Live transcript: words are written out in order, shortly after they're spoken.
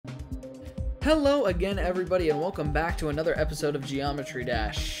Hello again, everybody, and welcome back to another episode of Geometry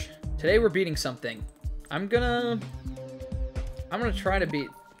Dash. Today we're beating something. I'm gonna try to beat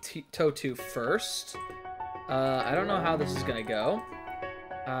Totu first. I don't know how this is gonna go.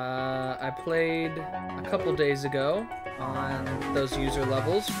 I played a couple days ago on those user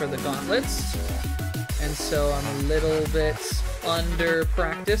levels for the gauntlets, and so I'm a little bit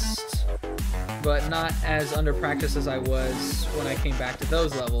under-practiced, but not as under-practiced as I was when I came back to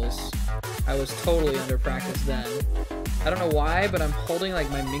those levels. I was totally under-practiced then. I don't know why, but I'm holding like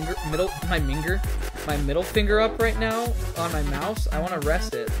my middle finger up right now on my mouse. I want to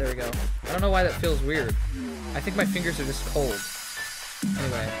rest it. There we go. I don't know why that feels weird. I think my fingers are just cold.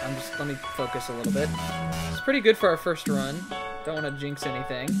 Anyway, let me focus a little bit. It's pretty good for our first run. Don't want to jinx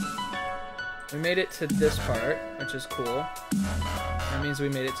anything. We made it to this part, which is cool. That means we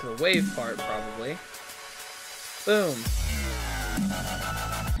made it to the wave part, probably. Boom.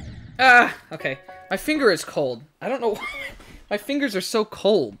 Ah, okay. My finger is cold. I don't know why. My fingers are so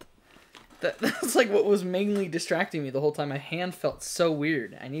cold. That's like what was mainly distracting me the whole time. My hand felt so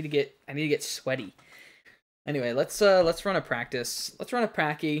weird. I need to get sweaty. Anyway, let's run a practice. Let's run a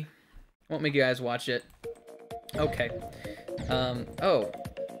pracky. Won't make you guys watch it. Okay. Oh,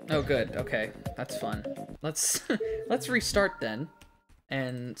 good. Okay, that's fun. Let's restart then,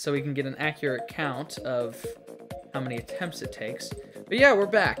 and so we can get an accurate count of how many attempts it takes. But yeah, we're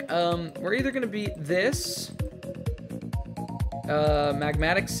back. We're either gonna beat this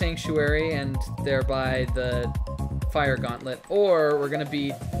magmatic sanctuary and thereby the fire gauntlet, or we're gonna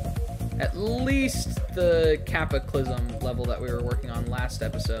beat at least the cataclysm level that we were working on last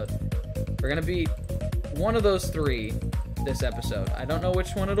episode. We're gonna beat one of those three this episode. I don't know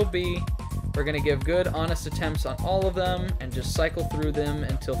which one it'll be. We're gonna give good, honest attempts on all of them and just cycle through them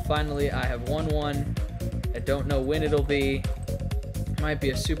until finally I have won one. I don't know when it'll be. Might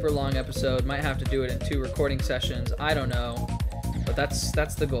be a super long episode. Might have to do it in 2 recording sessions. I don't know, but that's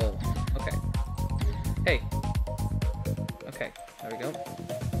the goal. Okay. Hey. Okay. There we go.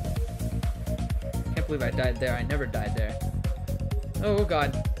 Can't believe I died there. I never died there. Oh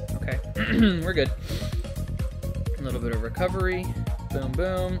God. Okay. We're good. A little bit of recovery. Boom,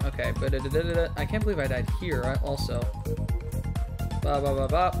 boom. Okay. I can't believe I died here also. Bop, bop, bop,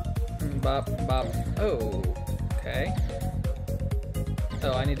 bop. Bop, bop. Oh. Okay.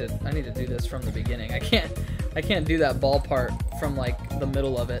 Oh, I need to do this from the beginning. I can't do that ball part from like the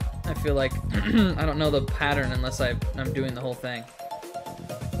middle of it. I feel like I don't know the pattern unless I'm doing the whole thing.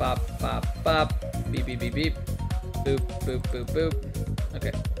 Bop, bop, bop. Beep, beep, beep, beep. Boop, boop, boop, boop.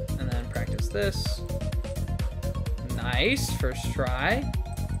 Okay. And then practice this. Nice, first try.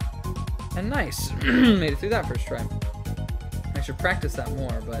 And nice. Made it through that first try. I should practice that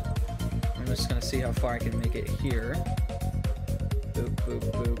more, but I'm just gonna see how far I can make it here. Boop, boop,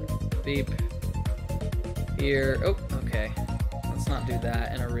 boop. Beep. Here. Oh, okay. Let's not do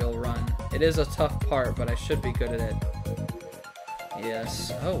that in a real run. It is a tough part, but I should be good at it.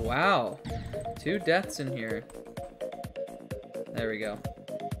 Yes. Oh, wow. 2 deaths in here. There we go.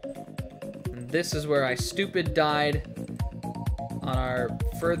 And this is where I stupid died on our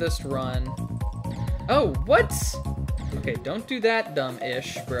furthest run. Oh, what? Okay, don't do that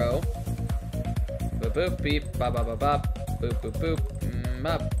dumb-ish, bro. Boop, boop, beep, bop, bop, bop, bop. Boop, boop, boop.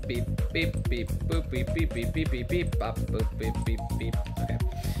 Up, beep, beep, beep, boop, beep, beep, beep, beep, beep, beep, bop, boop, beep, beep, beep. Okay.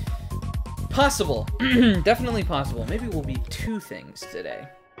 Possible. Definitely possible. Maybe we'll beat 2 things today.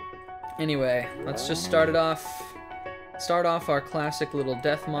 Anyway, let's just start off our classic little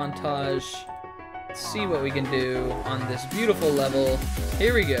death montage. Let's see what we can do on this beautiful level.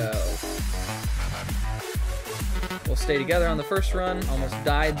 Here we go. We'll stay together on the first run. Almost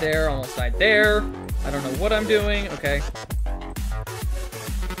died there, almost died there. I don't know what I'm doing. Okay.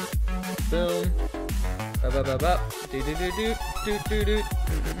 Boom. Ba ba ba ba. Do do do do do do do.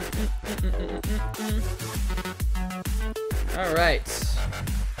 All right.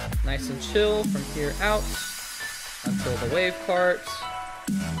 Nice and chill from here out until the wave part.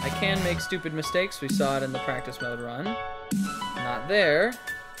 I can make stupid mistakes. We saw it in the practice mode run. Not there.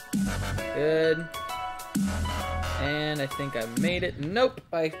 Good. And I think I made it. Nope,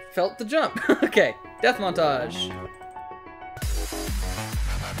 I felt the jump. Okay, death montage.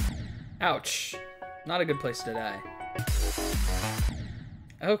 Ouch. Not a good place to die.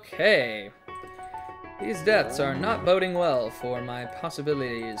 Okay. These deaths are not boding well for my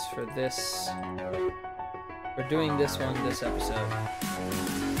possibilities for this. For doing this one this episode.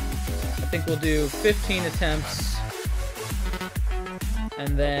 I think we'll do 15 attempts.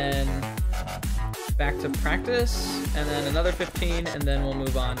 And then back to practice, and then another 15, and then we'll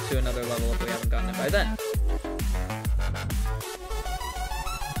move on to another level if we haven't gotten it by then.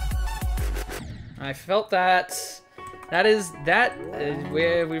 I felt that.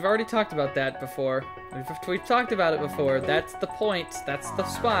 We've already talked about that before. We've talked about it before. That's the point. That's the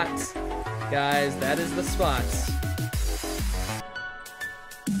spots. Guys, that is the spots.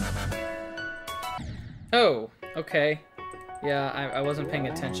 Oh, okay. Yeah, I wasn't paying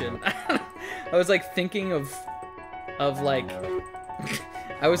attention. I was like thinking of like,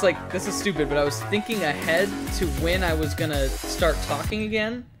 I was like, this is stupid, but I was thinking ahead to when I was gonna start talking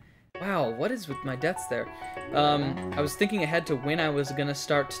again. Wow, what is with my deaths there? I was thinking ahead to when I was gonna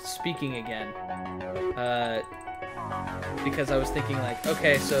start speaking again. Because I was thinking like,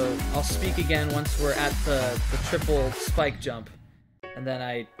 okay, so I'll speak again once we're at the triple spike jump. And then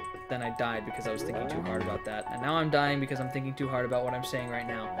I died because I was thinking too hard about that. And now I'm dying because I'm thinking too hard about what I'm saying right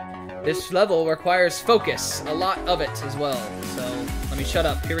now. This level requires focus, a lot of it as well. So let me shut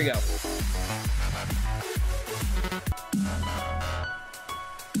up, here we go.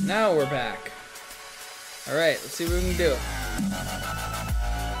 Now we're back. Alright, let's see what we can do.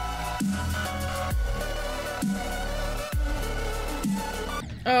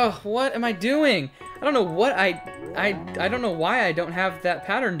 Oh, what am I doing? I don't know what I don't know why I don't have that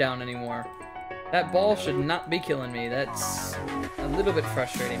pattern down anymore. That ball should not be killing me. That's a little bit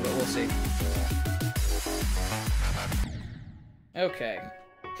frustrating, but we'll see. Okay.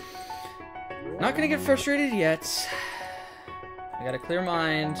 Not gonna get frustrated yet. I got a clear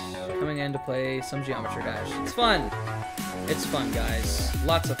mind coming in to play some geometry dash. It's fun. It's fun, guys.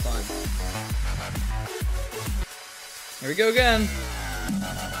 Lots of fun. Here we go again.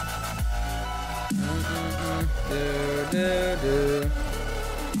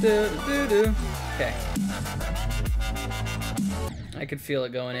 Okay. I could feel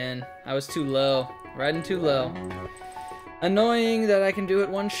it going in. I was too low. Riding too low. Annoying that I can do it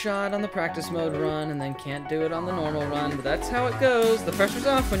one shot on the practice mode run and then can't do it on the normal run, but that's how it goes. The pressure's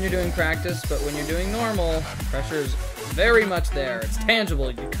off when you're doing practice, but when you're doing normal, pressure's very much there. It's tangible.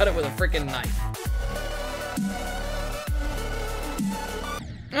 You cut it with a freaking knife.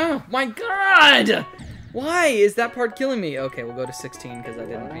 Oh my god! Why is that part killing me? Okay, we'll go to 16 because I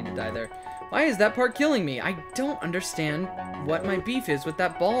didn't mean to die there. Why is that part killing me? I don't understand what my beef is with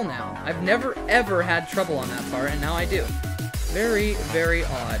that ball now. I've never ever had trouble on that part, and now I do. Very, very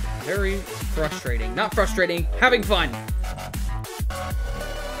odd. Very frustrating. Not frustrating, having fun!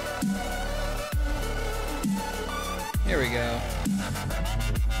 Here we go.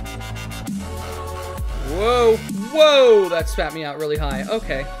 Whoa! Whoa! That spat me out really high.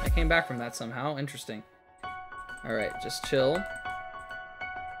 Okay, I came back from that somehow. Interesting. Alright, just chill.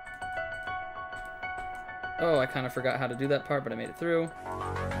 Oh, I kind of forgot how to do that part, but I made it through.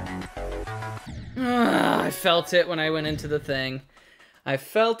 I felt it when I went into the thing. I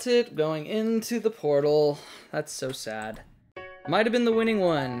felt it going into the portal. That's so sad. Might have been the winning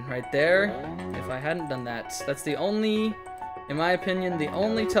one right there if I hadn't done that. That's the only, in my opinion, the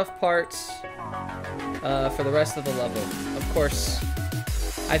only tough part for the rest of the level. Of course,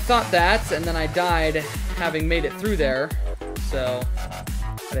 I thought that, and then I died having made it through there. So,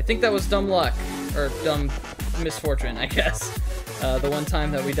 but I think that was dumb luck, or dumb misfortune, I guess. The one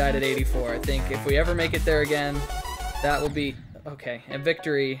time that we died at 84. I think if we ever make it there again, that will be, okay, a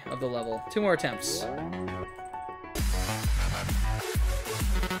victory of the level. 2 more attempts.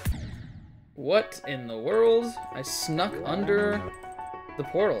 What in the world? I snuck under the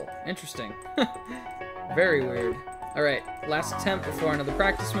portal. Interesting. Very weird. Alright, last attempt before another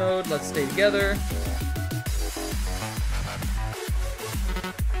practice mode. Let's stay together.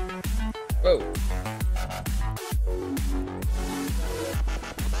 Whoa.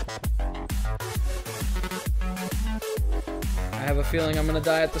 I have a feeling I'm gonna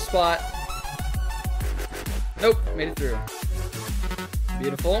die at the spot. Nope, made it through.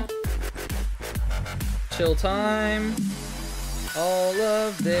 Beautiful. Chill time. All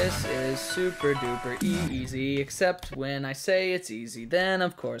of this is super duper easy, except when I say it's easy, then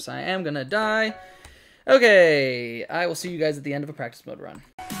of course I am gonna die. Okay, I will see you guys at the end of a practice mode run.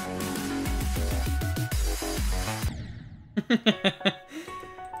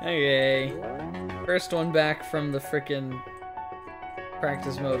 Okay, first one back from the frickin'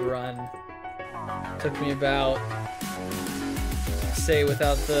 practice mode run. Took me about, say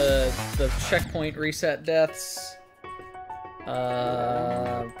without the checkpoint reset deaths,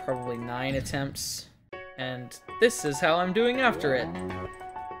 probably 9 attempts, and this is how I'm doing after it.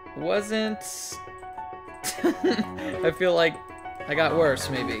 Wasn't... I feel like I got worse,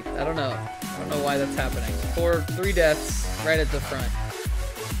 maybe. I don't know. I don't know why that's happening. 3 deaths right at the front.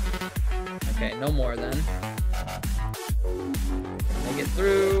 Okay, no more then. Make it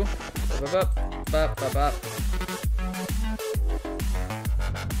through. Bop, bop, bop, bop, bop.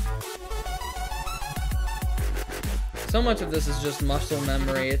 So much of this is just muscle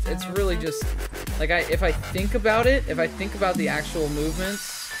memory. It's really just like if I think about it, if I think about the actual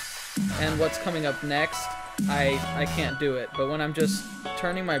movements and what's coming up next, I can't do it. But when I'm just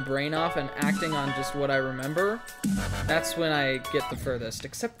turning my brain off and acting on just what I remember, that's when I get the furthest.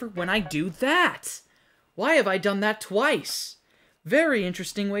 Except for when I do that. Why have I done that twice? Very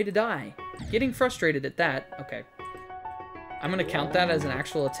interesting way to die. Getting frustrated at that. Okay. I'm gonna count that as an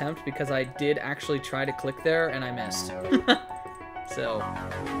actual attempt because I did actually try to click there and I missed. So,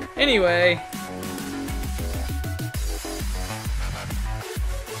 anyway.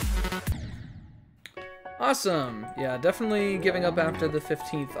 Awesome. Yeah, definitely giving up after the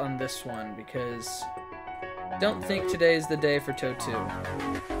 15th on this one because I don't think today is the day for Toe 2.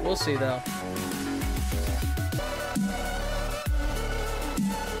 We'll see though.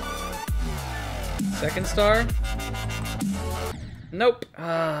 Second star? Nope.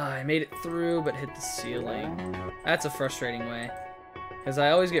 Ah, I made it through, but hit the ceiling. That's a frustrating way. Because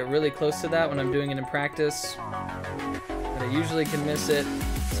I always get really close to that when I'm doing it in practice. But I usually can miss it.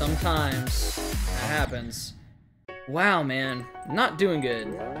 Sometimes. That happens. Wow, man. Not doing good.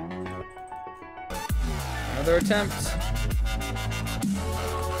 Another attempt.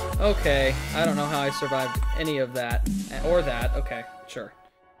 Okay. I don't know how I survived any of that. Or that. Okay, sure.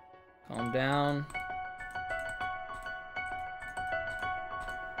 Calm down.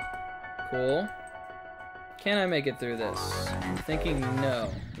 Cool. Can I make it through this? I'm thinking no.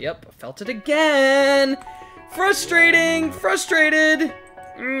 Yep, I felt it again! Frustrating! Frustrated!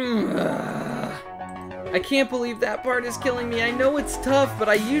 I can't believe that part is killing me. I know it's tough, but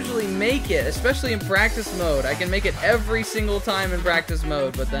I usually make it, especially in practice mode. I can make it every single time in practice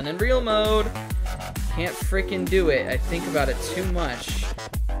mode, but then in real mode, can't freaking do it. I think about it too much.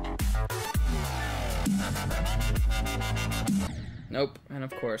 Nope, and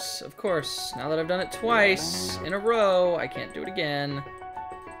of course, now that I've done it twice in a row, I can't do it again.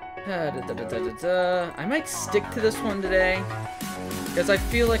 I might stick to this one today, because I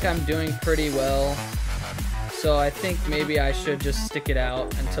feel like I'm doing pretty well. So I think maybe I should just stick it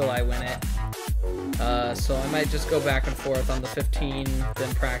out until I win it. So I might just go back and forth on the 15,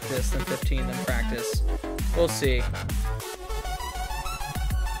 then practice, then 15, then practice. We'll see.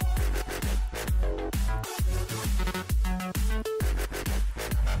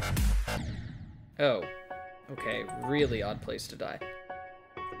 Oh, okay, really odd place to die.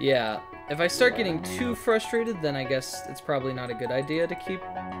 Yeah, if I start getting too frustrated, then I guess it's probably not a good idea to keep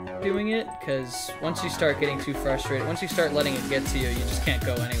doing it, because once you start getting too frustrated, once you start letting it get to you, you just can't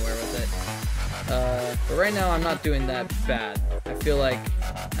go anywhere with it. But right now, I'm not doing that bad. I feel like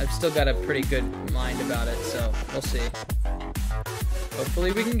I've still got a pretty good mind about it, so we'll see.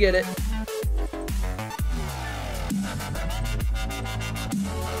 Hopefully we can get it.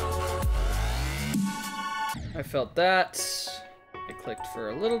 I felt that. I clicked for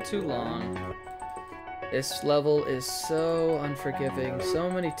a little too long. This level is so unforgiving. So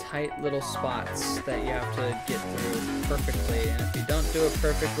many tight little spots that you have to get through perfectly. And if you don't do it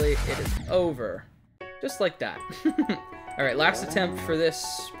perfectly, it is over. Just like that. Alright, last attempt for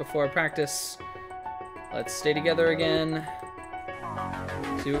this before practice. Let's stay together again.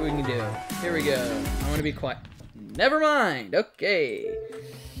 See what we can do. Here we go. I want to be quiet. Never mind. Okay.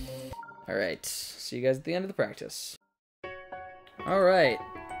 Alright. See you guys at the end of the practice. Alright.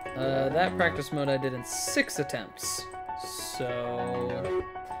 That practice mode I did in 6 attempts. So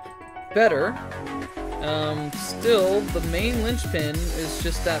better. Still, the main linchpin is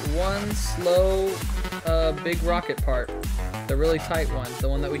just that one slow, big rocket part. The really tight one. The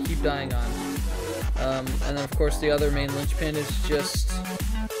one that we keep dying on. And then, of course, the other main linchpin is just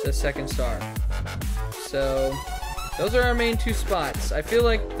the second star. So those are our main 2 spots. I feel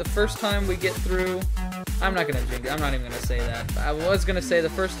like the first time we get through... I'm not gonna jinx it. I'm not even gonna say that. I was gonna say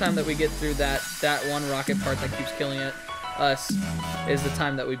the first time that we get through that one rocket part that keeps killing us is the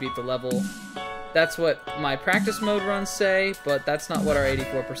time that we beat the level. That's what my practice mode runs say, but that's not what our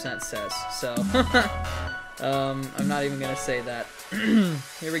 84% says. So I'm not even gonna say that.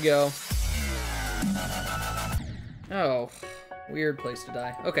 Here we go. Oh, weird place to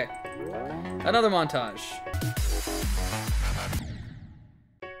die. Okay, another montage.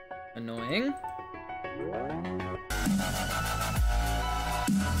 Annoying.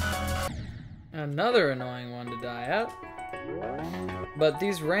 Another annoying one to die at. But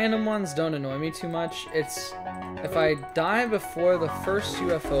these random ones don't annoy me too much. It's if I die before the first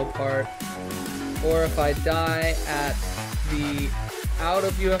UFO part, or if I die at the out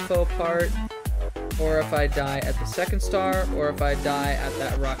of UFO part, or if I die at the second star, or if I die at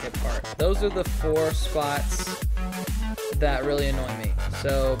that rocket part. Those are the 4 spots that really annoy me.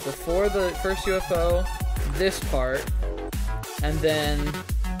 So before the first UFO, this part, and then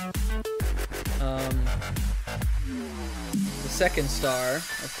the second star,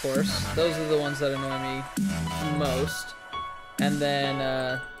 of course. Those are the ones that annoy me most. And then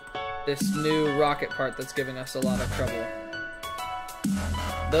this new rocket part that's giving us a lot of trouble.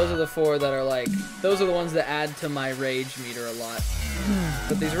 Those are the 4 that are like, those are the ones that add to my rage meter a lot.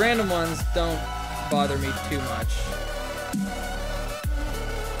 But these random ones don't bother me too much.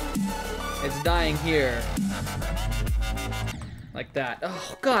 It's dying here. Like that.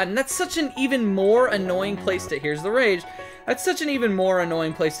 Oh god, and that's such an even more annoying place to, here's the rage. That's such an even more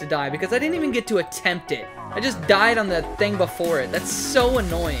annoying place to die because I didn't even get to attempt it. I just died on the thing before it. That's so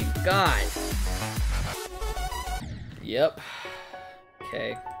annoying. God. Yep.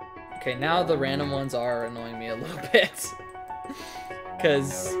 Okay. Okay, now the random ones are annoying me a little bit.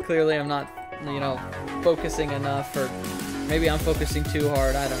 Because clearly I'm not, you know, focusing enough, or maybe I'm focusing too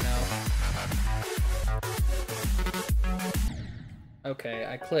hard. I don't know. Okay,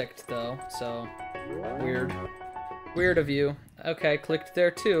 I clicked though, so weird. Weird of you. Okay, clicked there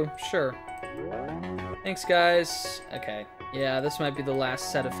too. Sure. Thanks, guys. Okay. Yeah, this might be the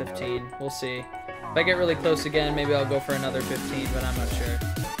last set of 15. We'll see. If I get really close again, maybe I'll go for another 15, but I'm not sure.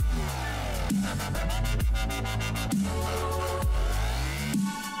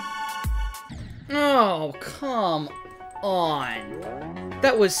 Oh, come on.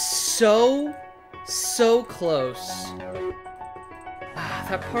 That was so close.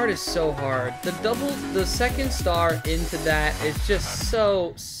 That part is so hard. The second star into that is just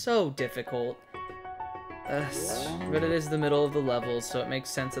so difficult. But it is the middle of the level, so it makes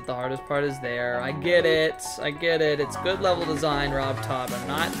sense that the hardest part is there. I get it. I get it. It's good level design, RobTop. I'm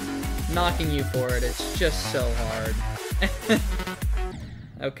not knocking you for it. It's just so hard.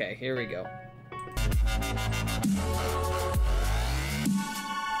 Okay, here we go.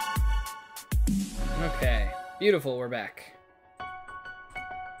 Okay. Beautiful, we're back.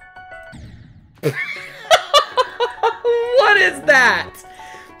 What is that?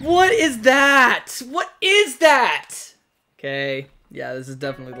 What is that? What is that? Okay, yeah, this is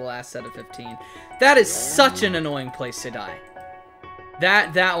definitely the last set of 15. That is such an annoying place to die.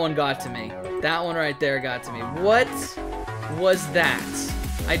 That one got to me. That one right there got to me. What was that?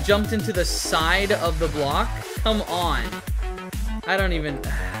 I jumped into the side of the block? Come on. I don't even...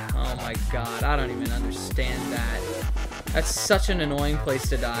 Oh my god, I don't even understand that. That's such an annoying place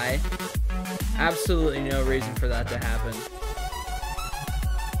to die. Absolutely no reason for that to happen.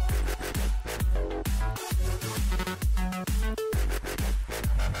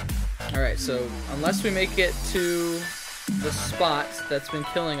 Alright, so unless we make it to the spot that's been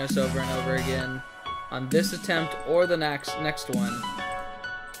killing us over and over again on this attempt or the next one,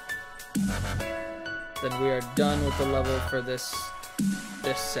 then we are done with the level for this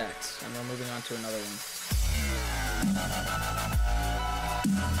set, and we're moving on to another one.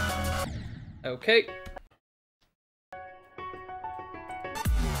 Okay.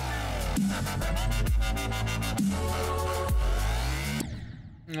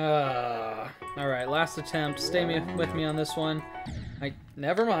 Alright, last attempt. Stay with me on this one.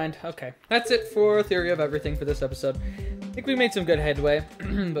 Never mind. Okay. That's it for Theory of Everything for this episode. I think we made some good headway,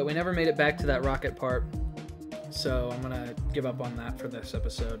 but we never made it back to that rocket part. So I'm gonna give up on that for this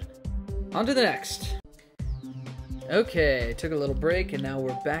episode. On to the next. Okay, took a little break, and now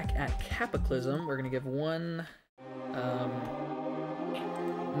we're back at Cataclysm. We're gonna give one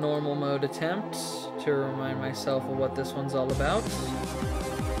normal mode attempt to remind myself of what this one's all about.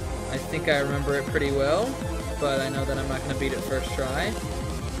 I think I remember it pretty well, but I know that I'm not gonna beat it first try.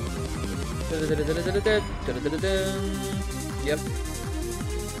 Yep.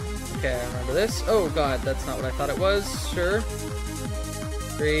 Okay, I remember this. Oh god, that's not what I thought it was. Sure.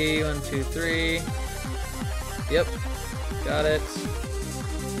 3, 1, 2, 3. Yep. Got it.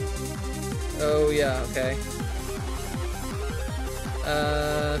 Oh yeah, okay.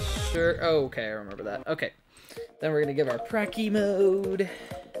 Sure. Oh, okay, I remember that. Okay. Then we're gonna give our Pracky mode.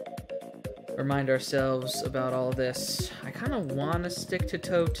 Remind ourselves about all this. I kind of want to stick to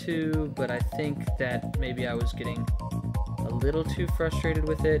Toe 2, but I think that maybe I was getting a little too frustrated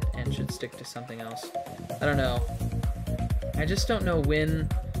with it and should stick to something else. I don't know. I just don't know when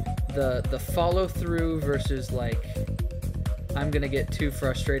the follow through versus like I'm gonna get too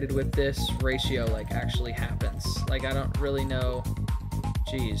frustrated with this ratio like actually happens. Like I don't really know.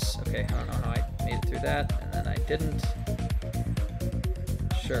 Jeez. Okay, I don't know how I made it through that and then I didn't.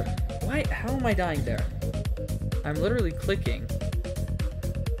 Sure. Why? How am I dying there? I'm literally clicking.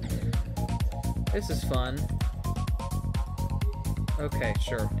 This is fun. Okay,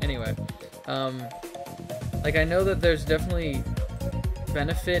 sure. Anyway, like I know that there's definitely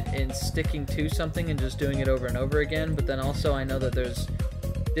benefit in sticking to something and just doing it over and over again, but then also I know that there's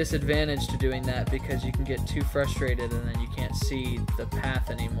disadvantage to doing that because you can get too frustrated and then you can't see the path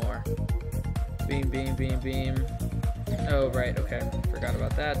anymore. Beam, beam, beam, beam. Oh, right, okay. Forgot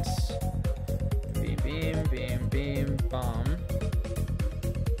about that. Beam, beam, beam, beam, bomb.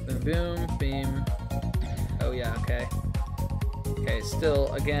 Boom, boom, beam. Oh, yeah, okay. Okay,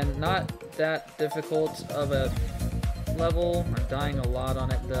 still, again, not that difficult of a level. I'm dying a lot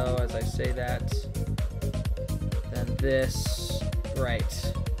on it, though, as I say that. Then this.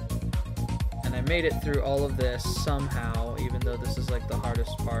 Right. And I made it through all of this somehow, even though this is, like, the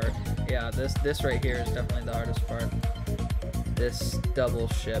hardest part. Yeah, this right here is definitely the hardest part. This double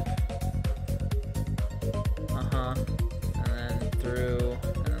ship. Uh-huh. And then through,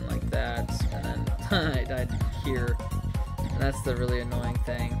 and then like that, and then I died here. And that's the really annoying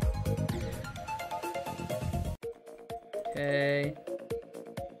thing. Okay.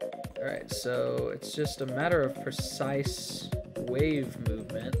 Alright, so it's just a matter of precise wave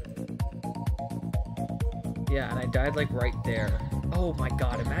movement. Yeah, and I died like right there. Oh my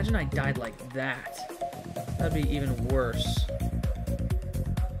god, imagine I died like that. That'd be even worse.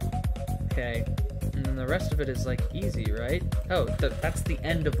 Okay. And then the rest of it is like easy, right? Oh, that's the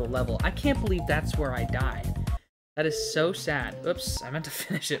end of the level. I can't believe that's where I died. That is so sad. Oops, I meant to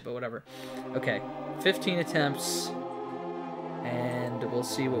finish it, but whatever. Okay, 15 attempts. And we'll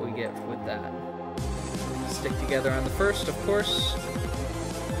see what we get with that. Stick together on the first, of course.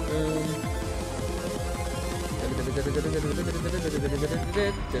 Boom.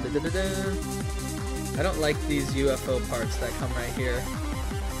 I don't like these UFO parts that come right here.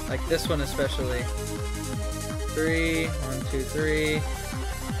 Like this one especially. 3, 1, 2, 3.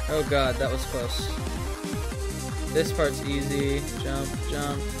 Oh god, that was close. This part's easy. Jump,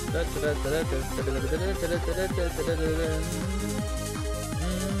 jump.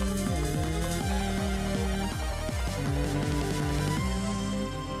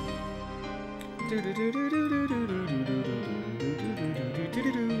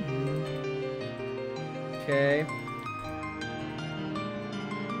 Okay.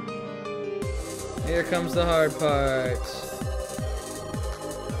 Here comes the hard part.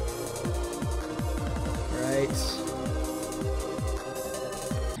 Right.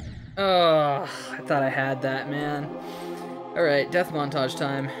 Oh, I thought I had that, man. Alright, death montage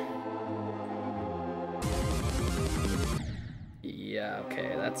time. Yeah,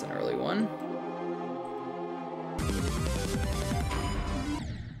 okay, that's an early one.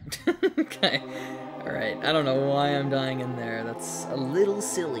 Okay. Alright, I don't know why I'm dying in there. That's a little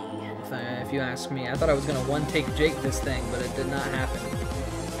silly, if you ask me. I thought I was going to one-take Jake this thing, but it did not happen.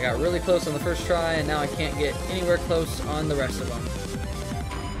 I got really close on the first try, and now I can't get anywhere close on the rest of them.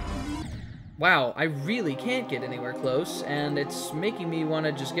 Wow, I really can't get anywhere close, and it's making me want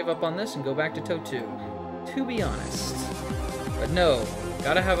to just give up on this and go back to Toe 2, to be honest. But no,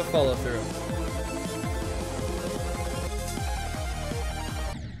 gotta have a follow-through.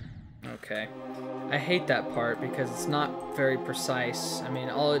 Okay. I hate that part because it's not very precise. I mean,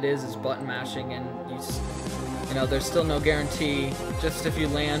 all it is button mashing, and you know, there's still no guarantee. Just if you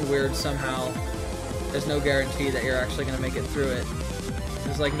land weird somehow, there's no guarantee that you're actually going to make it through it.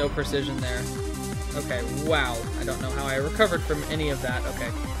 There's like no precision there. Okay, wow. I don't know how I recovered from any of that.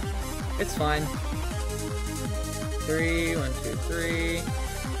 Okay. It's fine. 3, 1, 2, 3.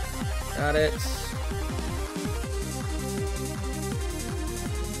 Got it.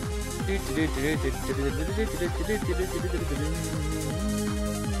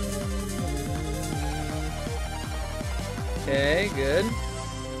 Okay, good.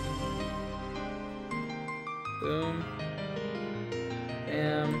 Boom.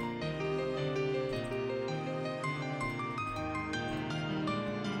 Bam.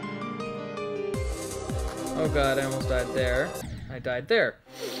 Oh god, I almost died there. I died there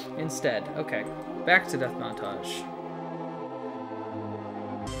instead. Okay, back to death montage.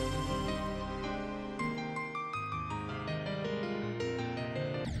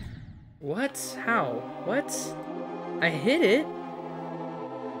 What? How? What? I hit it?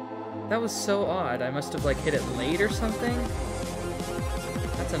 That was so odd. I must have like hit it late or something?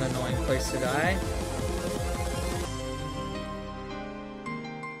 That's an annoying place to die.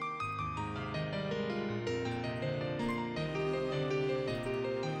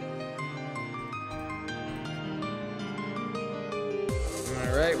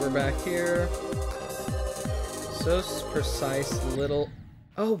 Alright, we're back here. So precise little...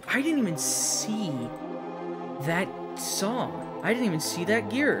 Oh, I didn't even see that song. I didn't even see that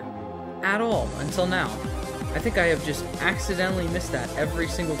gear at all until now. I think I have just accidentally missed that every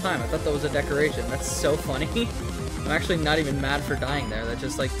single time. I thought that was a decoration. That's so funny. I'm actually not even mad for dying there. That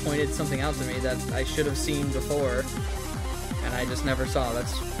just, like, pointed something out to me that I should have seen before, and I just never saw.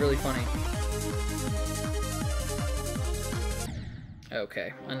 That's really funny.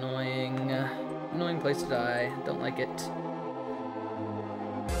 Okay, annoying place to die. Don't like it.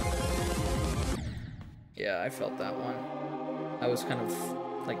 Yeah, I felt that one. I was kind of,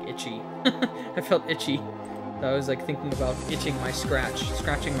 like, itchy. I felt itchy. I was, like, thinking about itching my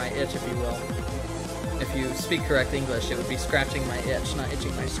scratching my itch, if you will. If you speak correct English, it would be scratching my itch, not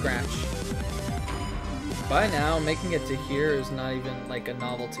itching my scratch. By now, making it to here is not even, like, a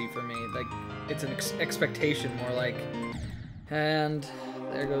novelty for me. Like, it's an expectation, more like. And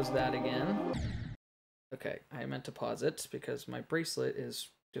there goes that again. Okay, I meant to pause it because my bracelet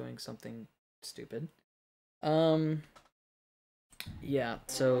is doing something stupid. Yeah,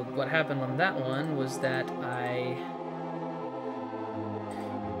 so what happened on that one was that I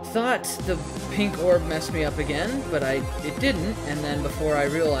thought the pink orb messed me up again, but it didn't, and then before I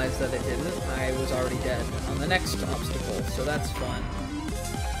realized that it didn't, I was already dead on the next obstacle, so that's fun.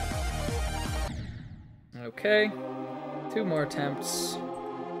 Okay, 2 more attempts,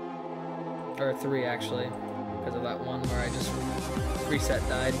 or 3 actually, because of that one where I just reset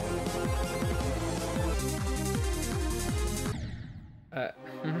died.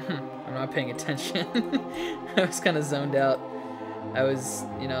 I'm not paying attention. I was kind of zoned out. I was,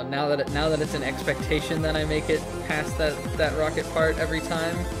 you know, now that it's an expectation that I make it past that rocket part every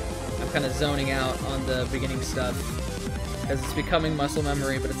time, I'm kind of zoning out on the beginning stuff because it's becoming muscle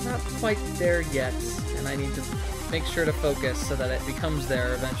memory, but it's not quite there yet, and I need to make sure to focus so that it becomes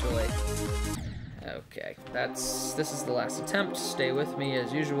there eventually. Okay, this is the last attempt. Stay with me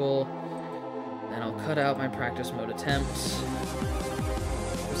as usual, and I'll cut out my practice mode attempts.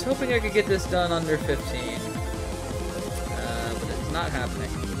 I was hoping I could get this done under 15, but it's not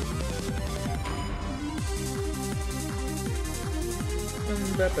happening.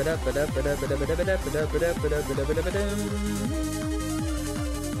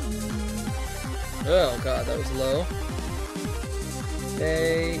 Oh god, that was low.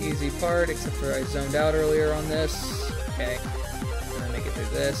 Okay, easy part, except for I zoned out earlier on this. Okay, and then make it through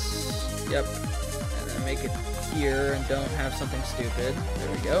this. Yep, and then make it here and don't have something stupid.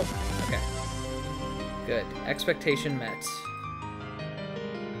 There we go. Okay. Good. Expectation met.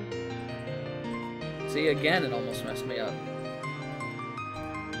 See, again, it almost messed me up.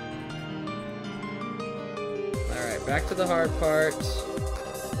 Alright, back to the hard part.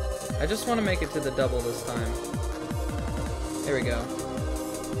 I just want to make it to the double this time. There we go.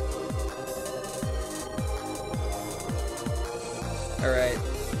 Alright,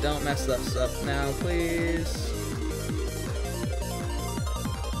 don't mess this up now, please.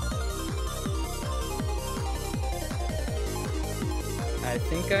 I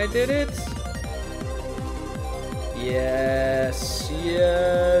think I did it. Yes,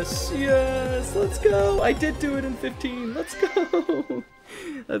 yes, yes, let's go. I did do it in 15, let's go.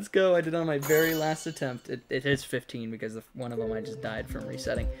 Let's go, I did it on my very last attempt. It is 15 because one of them I just died from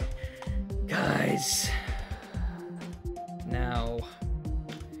resetting. Guys. Now,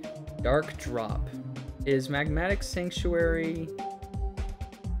 Dark Drop. Is Magmatic Sanctuary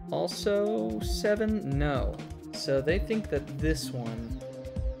also 7? No. So they think that this one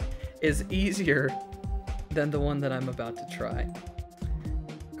is easier than the one that I'm about to try.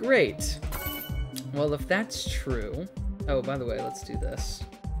 Great. Well, if that's true... Oh, by the way, let's do this.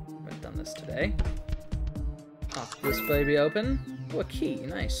 I've done this today. Pop this baby open. Oh, a key.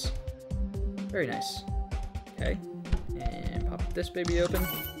 Nice. Very nice. Okay. And pop this baby open.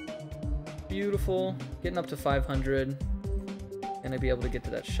 Beautiful. Getting up to 500. Gonna be able to get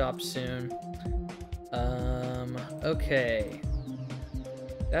to that shop soon. Okay.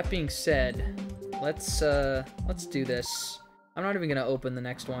 That being said, let's do this. I'm not even gonna open the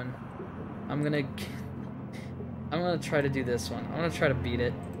next one. I'm gonna try to do this one. I'm gonna try to beat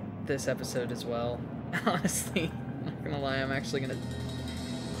it this episode as well. Honestly, I'm not gonna lie. I'm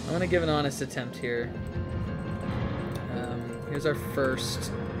gonna give an honest attempt here. Here's our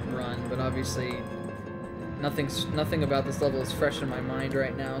first run, but obviously nothing about this level is fresh in my mind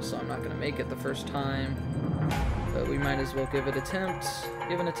right now, so I'm not gonna make it the first time. But we might as well give it an attempt.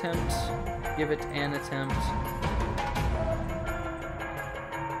 Give an attempt. Give it an attempt.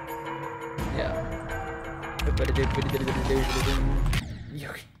 Yeah.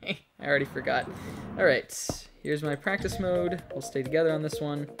 Okay, I already forgot. Alright, here's my practice mode. We'll stay together on this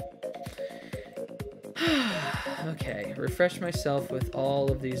one. Okay, refresh myself with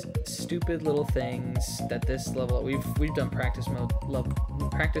all of these stupid little things that this level... We've done practice mode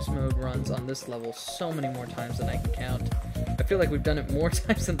runs on this level so many more times than I can count. I feel like we've done it more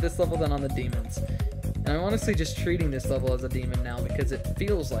times on this level than on the demons. And And I'm honestly just treating this level as a demon now because it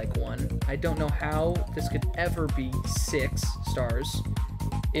feels like one. I don't know how this could ever be 6 stars.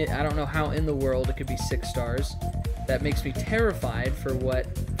 I don't know how in the world it could be 6 stars. That makes me terrified for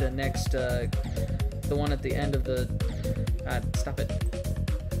what the next, the one at the end of the, stop it.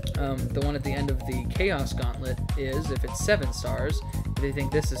 The one at the end of the Chaos Gauntlet is, if it's 7 stars. If they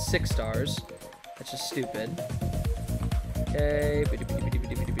think this is 6 stars, that's just stupid. Okay.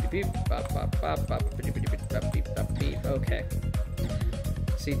 Okay.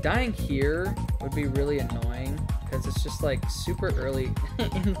 See, dying here would be really annoying because it's just like super early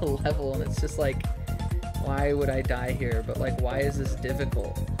in the level, and it's just like, why would I die here? But like, why is this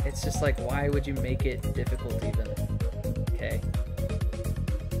difficult? It's just like, why would you make it difficult even? Okay.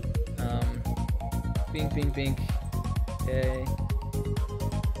 Bink, bink, bink. Okay.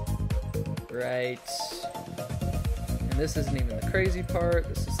 Right. And this isn't even the crazy part.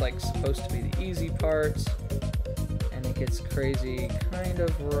 This is like supposed to be the easy part. And it gets crazy kind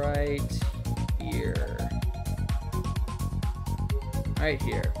of right here. Right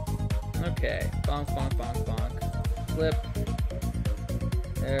here. Okay. Bonk, bonk, bonk, bonk. Flip.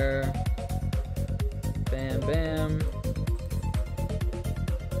 There. Bam, bam.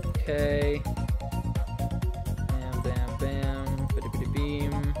 Okay. Bam, bam, bam.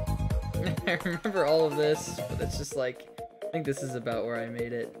 Bitty-bitty-beam. I remember all of this, but it's just like, I think this is about where I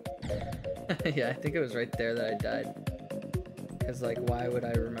made it. Yeah, I think it was right there that I died. Because, like, why would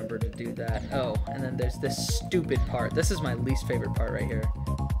I remember to do that? Oh, and then there's this stupid part. This is my least favorite part right here.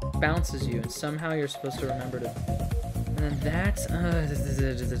 Bounces you, and somehow you're supposed to remember to... And then that's...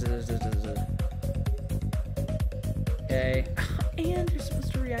 Okay. And you're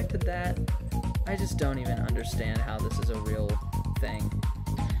supposed to react to that. I just don't even understand how this is a real thing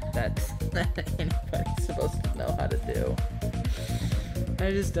that anybody's supposed to know how to do.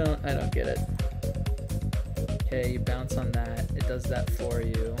 I don't get it. Okay, you bounce on that. It does that for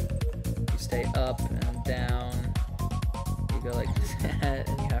you. You stay up and down. You go like that,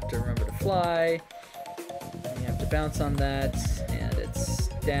 and you have to remember to fly. And you have to bounce on that, and it's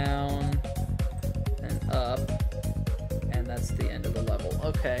down and up. And that's the end of the level.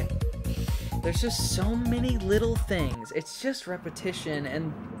 Okay. There's just so many little things. It's just repetition,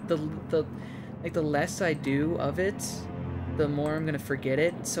 and the less I do of it, the more I'm gonna forget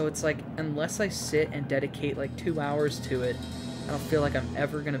it. So it's like, unless I sit and dedicate like 2 hours to it, I don't feel like I'm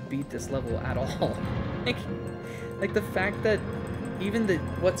ever gonna beat this level at all. like the fact that even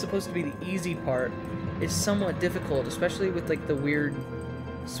what's supposed to be the easy part is somewhat difficult, especially with like the weird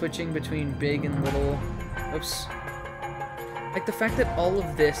switching between big and little. Oops. Like the fact that all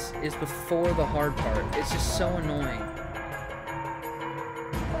of this is before the hard part, it's just so annoying.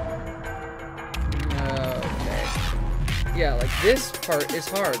 Okay. Yeah, like this part is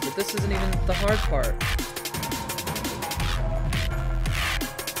hard, but this isn't even the hard part.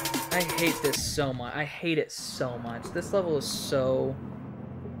 I hate this so much. I hate it so much. This level is so...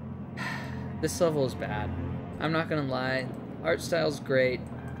 This level is bad. I'm not gonna lie. Art style's great.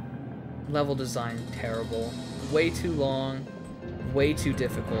 Level design, terrible. Way too long. Way too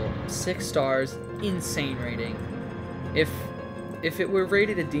difficult. 6 stars, insane rating. If it were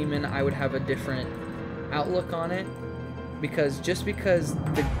rated a demon, I would have a different outlook on it, because just because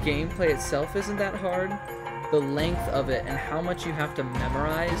the gameplay itself isn't that hard, the length of it and how much you have to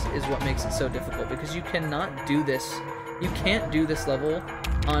memorize is what makes it so difficult, because you cannot do this. You can't do this level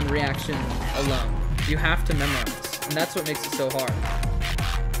on reaction alone. You have to memorize, and that's what makes it so hard.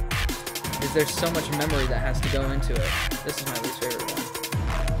 Is there's so much memory that has to go into it. This is my least favorite one.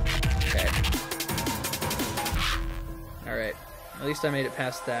 Okay. Alright. At least I made it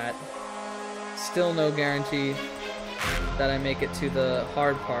past that. Still no guarantee that I make it to the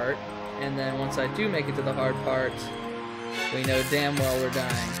hard part. And then once I do make it to the hard part, we know damn well we're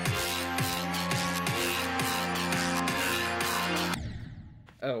dying.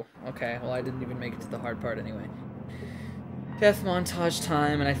 Oh, okay. Well, I didn't even make it to the hard part anyway. Death montage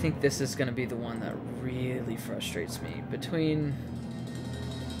time, and I think this is going to be the one that really frustrates me. Between...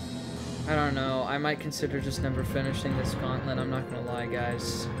 I don't know, I might consider just never finishing this gauntlet, I'm not going to lie,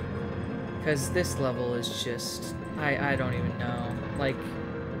 guys. Because this level is just... I don't even know. Like,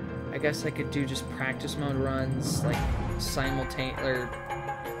 I guess I could do just practice mode runs, like,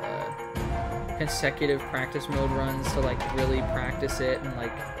 consecutive practice mode runs to, like, really practice it and,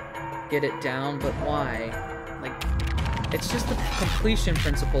 like, get it down, but why? Like... It's just the completion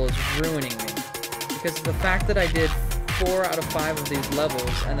principle is ruining me. Because the fact that I did 4 out of 5 of these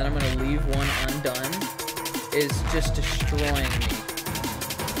levels and then I'm going to leave one undone is just destroying me.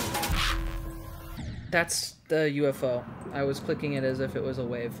 That's the UFO. I was clicking it as if it was a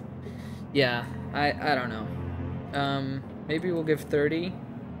wave. Yeah, I don't know. Maybe we'll give 30.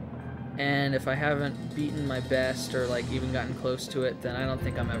 And if I haven't beaten my best or like even gotten close to it, then I don't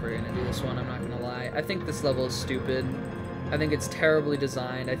think I'm ever gonna do this one. I'm not gonna lie. I think this level is stupid. I think it's terribly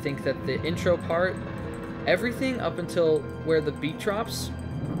designed. I think that the intro part, everything up until where the beat drops,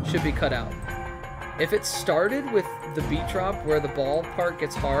 should be cut out. If it started with the beat drop where the ball part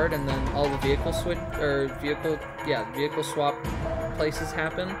gets hard and then all the vehicle swap places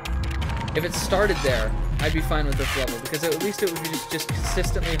happen, if it started there, I'd be fine with this level, because at least it would be just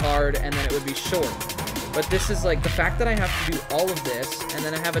consistently hard and then it would be short. But this is like, the fact that I have to do all of this and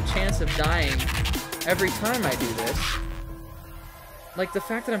then I have a chance of dying every time I do this, like the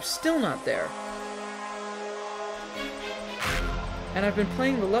fact that I'm still not there. And I've been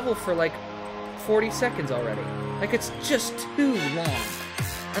playing the level for like 40 seconds already. Like, it's just too long.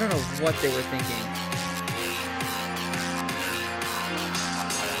 I don't know what they were thinking.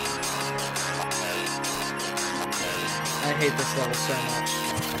 I hate this level so much.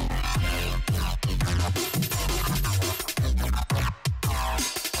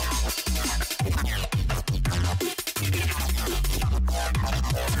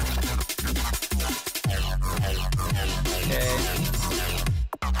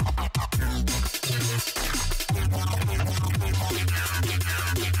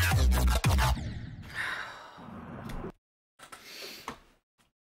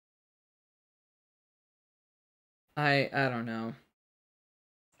 I don't know.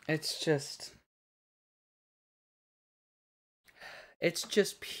 It's just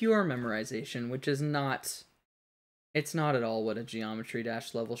pure memorization, which is not, it's not at all what a Geometry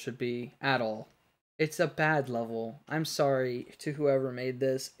Dash level should be, at all. It's a bad level. I'm sorry to whoever made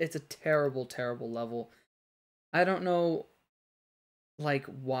this. It's a terrible, terrible level. I don't know, like,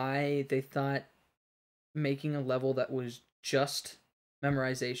 why they thought making a level that was just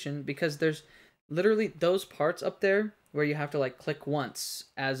memorization, because there's literally those parts up there where you have to like click once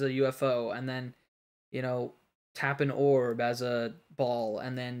as a UFO and then, you know, tap an orb as a ball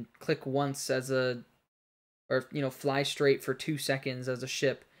and then click once as a, or, you know, fly straight for 2 seconds as a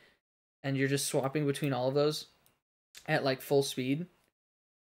ship, and you're just swapping between all of those at like full speed.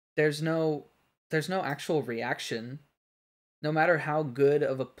 There's no actual reaction. No matter how good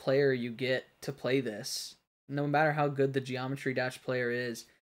of a player you get to play this, no matter how good the Geometry Dash player is,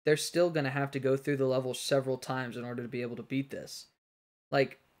 they're still going to have to go through the level several times in order to be able to beat this.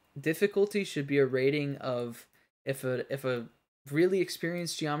 Like, difficulty should be a rating of, if a really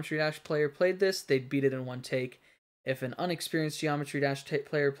experienced Geometry Dash player played this, they'd beat it in one take. If an unexperienced Geometry Dash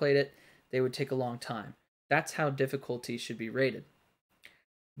player played it, they would take a long time. That's how difficulty should be rated.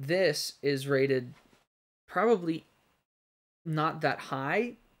 This is rated probably not that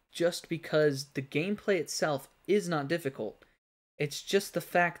high, just because the gameplay itself is not difficult. It's just the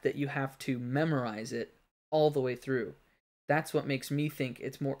fact that you have to memorize it all the way through. That's what makes me think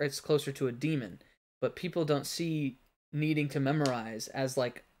it's closer to a demon. But people don't see needing to memorize as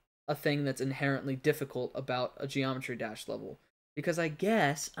like a thing that's inherently difficult about a Geometry Dash level. Because I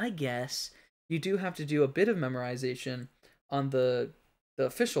guess you do have to do a bit of memorization on the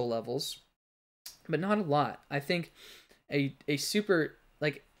official levels, but not a lot. I think a super,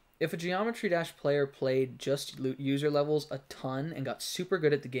 like, if a Geometry Dash player played just user levels a ton and got super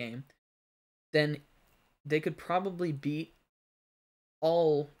good at the game, then they could probably beat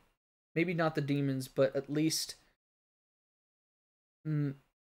all, maybe not the demons, but at least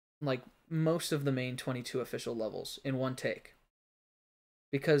like most of the main 22 official levels in one take.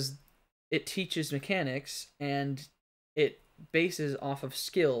 Because it teaches mechanics and it bases off of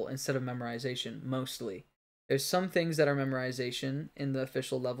skill instead of memorization, mostly. There's some things that are memorization in the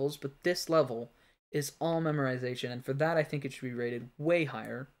official levels, but this level is all memorization, and for that I think it should be rated way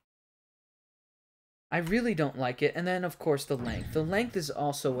higher. I really don't like it, and then of course the length. The length is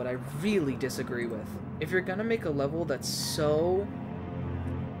also what I really disagree with. If you're gonna make a level that's so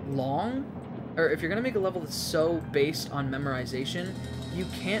long, or if you're gonna make a level that's so based on memorization, you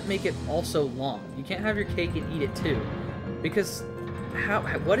can't make it also long. You can't have your cake and eat it too, because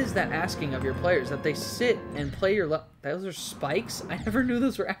what is that asking of your players? That they sit and play your those are spikes? I never knew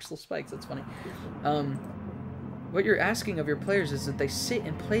those were actual spikes. That's funny. What you're asking of your players is that they sit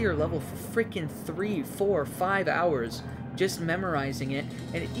and play your level for freaking 3, 4, 5 hours just memorizing it,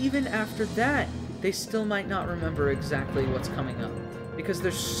 and even after that, they still might not remember exactly what's coming up. Because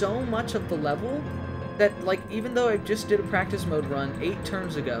there's so much of the level that, like, even though I just did a practice mode run 8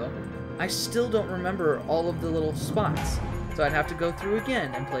 turns ago, I still don't remember all of the little spots. So I'd have to go through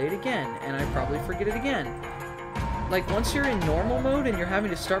again and play it again, and I'd probably forget it again. Like, once you're in normal mode and you're having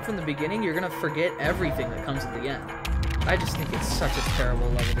to start from the beginning, you're gonna forget everything that comes at the end. I just think it's such a terrible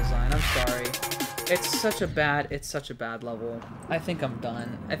level design. I'm sorry. It's such a bad level. I think I'm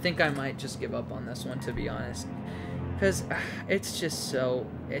done. I think I might just give up on this one, to be honest. Because it's just so,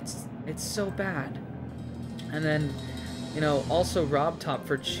 it's so bad. And then, you know, also RobTop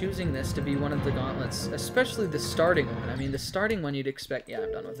for choosing this to be one of the gauntlets, especially the starting one. I mean, the starting one you'd expect, yeah,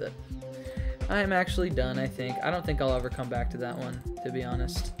 I'm done with it. I'm actually done, I think. I don't think I'll ever come back to that one, to be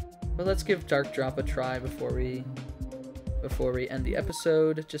honest. But let's give Dark Drop a try before we end the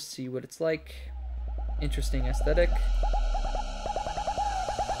episode. Just see what it's like. Interesting aesthetic.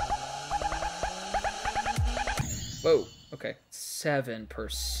 Whoa, okay.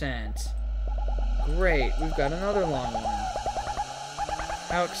 7%. Great, we've got another long one.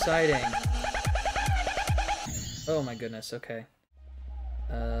 How exciting. Oh my goodness, okay.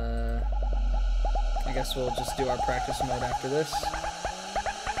 I guess we'll just do our practice mode after this.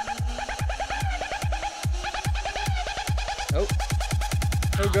 Oh.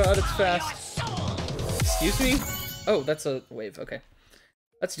 Oh god, it's fast. Excuse me? Oh, that's a wave, okay.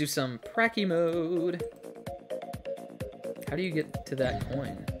 Let's do some pracky mode. How do you get to that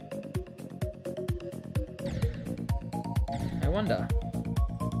coin? I wonder.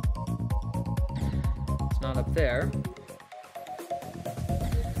 It's not up there.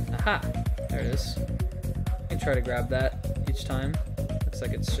 Aha! There it is. I can try to grab that each time. Looks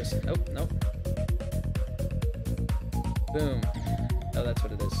like it's just... Nope, nope. Boom. Oh, that's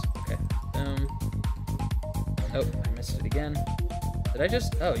what it is. Okay. Boom. Oh, I missed it again. Did I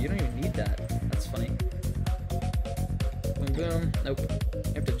just... Oh, you don't even need that. That's funny. Boom, boom. Nope.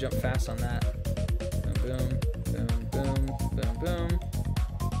 You have to jump fast on that. Boom, boom, boom, boom, boom, boom.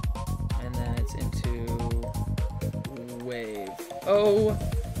 And then it's into... wave. Oh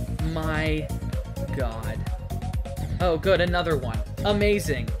my god. Oh, good. Another one.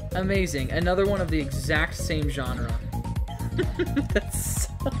 Amazing. Amazing. Another one of the exact same genre.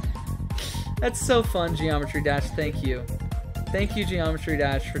 That's so fun, Geometry Dash. Thank you. Thank you, Geometry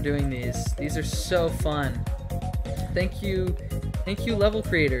Dash, for doing these. These are so fun. Thank you, level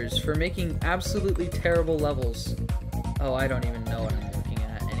creators, for making absolutely terrible levels. Oh, I don't even know what I'm looking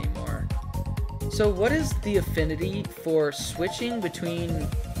at anymore. So what is the affinity for switching between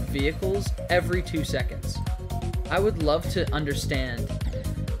vehicles every 2 seconds? I would love to understand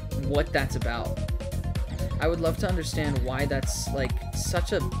what that's about. I would love to understand why that's, like,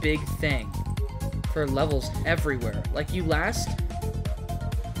 such a big thing for levels everywhere. Like, you last...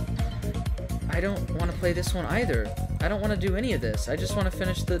 I don't want to play this one either. I don't want to do any of this. I just want to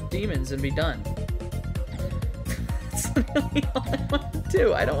finish the demons and be done. That's literally all I want to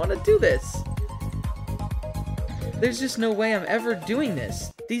do. I don't want to do this. There's just no way I'm ever doing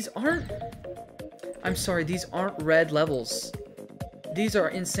this. These aren't... I'm sorry, these aren't red levels. These are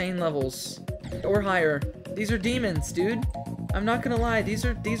insane levels. Or higher. These are demons, dude. I'm not gonna lie, these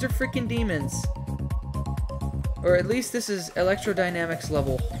are freaking demons. Or at least this is electrodynamics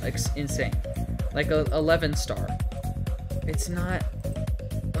level insane. Like a 11 star. It's not...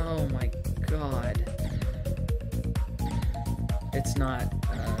 Oh my god. It's not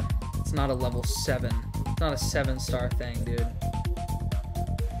a level 7. It's not a 7-star thing, dude.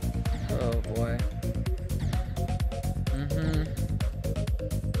 Oh boy.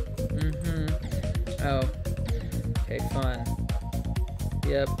 Oh. Okay, fun.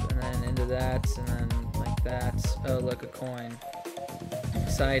 Yep, and then into that, and then like that. Oh, look, a coin.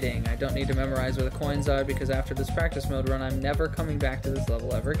 Exciting. I don't need to memorize where the coins are, because after this practice mode run, I'm never coming back to this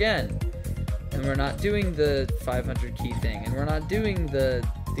level ever again. And we're not doing the 500 key thing, and we're not doing the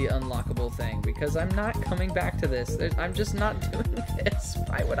unlockable thing, because I'm not coming back to this. I'm just not doing this.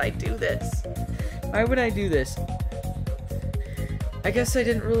 Why would I do this? Why would I do this? I guess I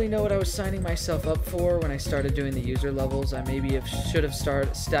didn't really know what I was signing myself up for when I started doing the user levels. I maybe should have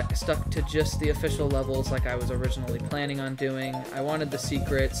stuck to just the official levels like I was originally planning on doing. I wanted the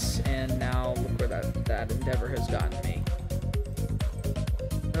secrets, and now look where that endeavor has gotten me.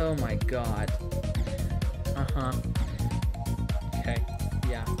 Oh my god. Uh-huh. Okay.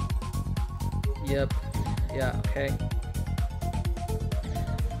 Yeah. Yep. Yeah, okay.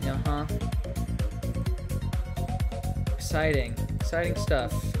 Uh-huh. Exciting. Exciting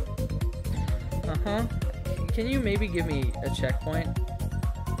stuff. Uh-huh. Can you maybe give me a checkpoint?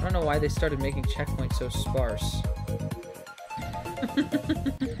 I don't know why they started making checkpoints so sparse.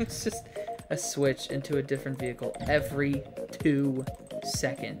 It's just a switch into a different vehicle every 2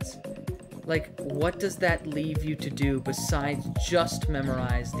 seconds. Like, what does that leave you to do besides just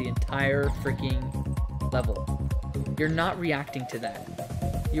memorize the entire freaking level? You're not reacting to that.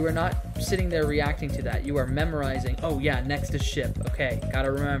 You are not sitting there reacting to that. You are memorizing. Oh yeah, next is ship. Okay,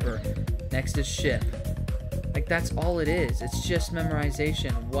 gotta remember. Next is ship. I Like, that's all it is. It's just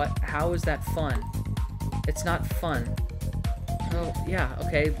memorization. How is that fun? It's not fun. Oh, yeah,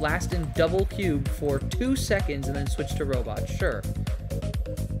 okay. Last in double cube for 2 seconds and then switch to robot. Sure.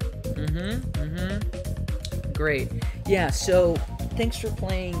 Great. Yeah, so thanks for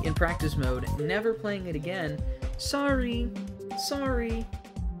playing in practice mode. Never playing it again. Sorry. Sorry,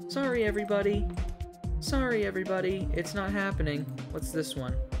 everybody. Sorry, everybody. It's not happening. What's this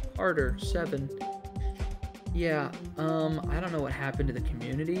one? Harder. 7. Yeah, I don't know what happened to the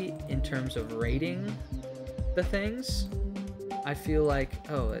community in terms of rating the things. I feel like...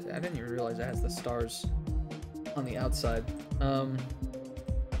 Oh, I didn't even realize it has the stars on the outside.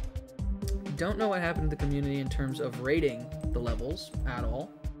 Don't know what happened to the community in terms of rating the levels at all.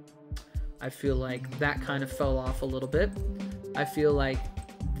 I feel like that kind of fell off a little bit. I feel like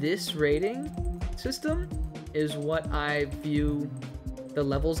this rating system is what I view the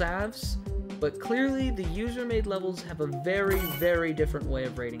levels as, but clearly the user-made levels have a very, very different way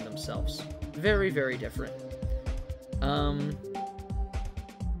of rating themselves. Very, very different.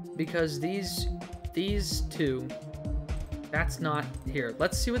 Because these two, that's not here.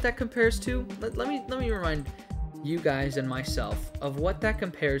 Let's see what that compares to. Let me remind you guys and myself of what that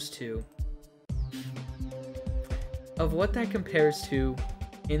compares to. Of what that compares to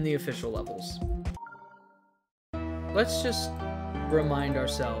in the official levels. Let's just remind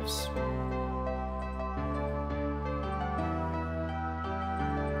ourselves.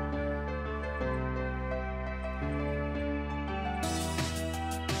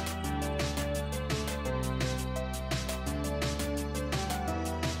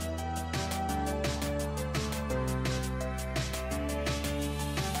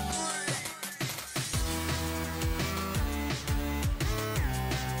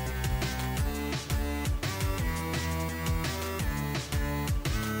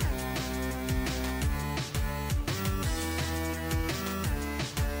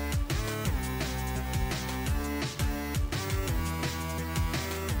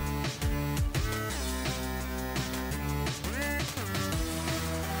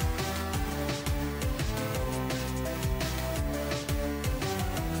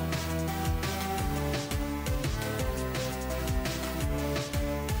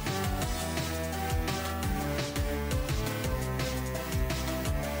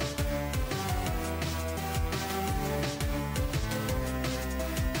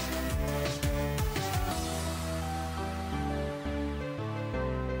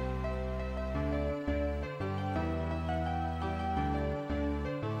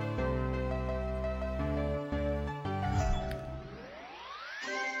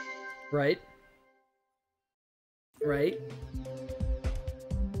 Right.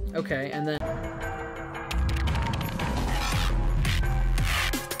 Okay, and then...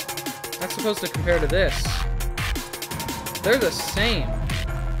 That's supposed to compare to this. They're the same.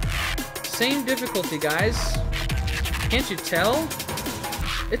 Same difficulty, guys. Can't you tell?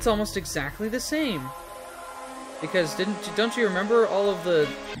 It's almost exactly the same. Because don't you remember all of the...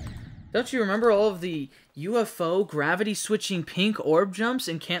 Don't you remember all of the UFO gravity switching pink orb jumps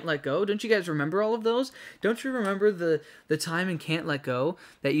in Can't Let Go? Don't you guys remember all of those? Don't you remember the time in Can't Let Go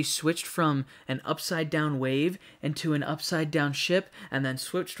that you switched from an upside down wave into an upside down ship and then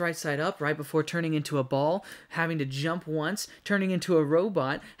switched right side up right before turning into a ball, having to jump once, turning into a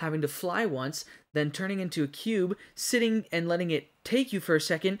robot, having to fly once, then turning into a cube, sitting and letting it take you for a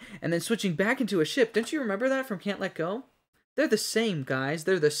second, and then switching back into a ship? Don't you remember that from Can't Let Go? They're the same, guys.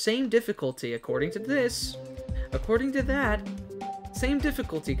 They're the same difficulty, according to this. According to that, same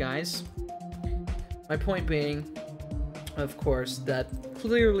difficulty, guys. My point being, of course, that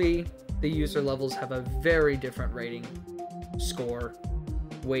clearly the user levels have a very different rating, score,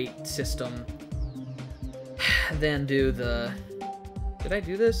 weight system than do the... Did I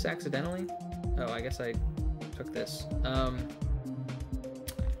do this accidentally? Oh, I guess I took this.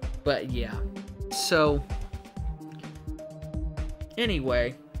 But yeah. So...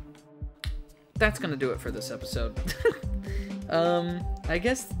 Anyway, that's gonna do it for this episode. I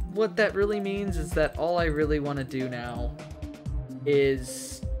guess what that really means is that all I really want to do now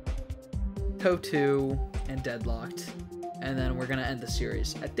is TOE2 and Deadlocked, and then we're gonna end the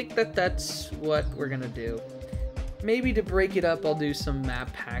series. I think that's what we're gonna do. Maybe to break it up, I'll do some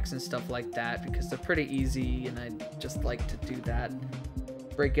map packs and stuff like that, because they're pretty easy, and I just like to do that.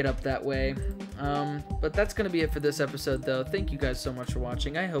 Break it up that way. But that's going to be it for this episode, though. Thank you guys so much for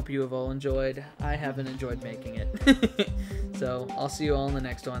watching. I hope you have all enjoyed. I haven't enjoyed making it. So, I'll see you all in the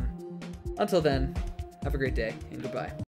next one. Until then, have a great day, and goodbye.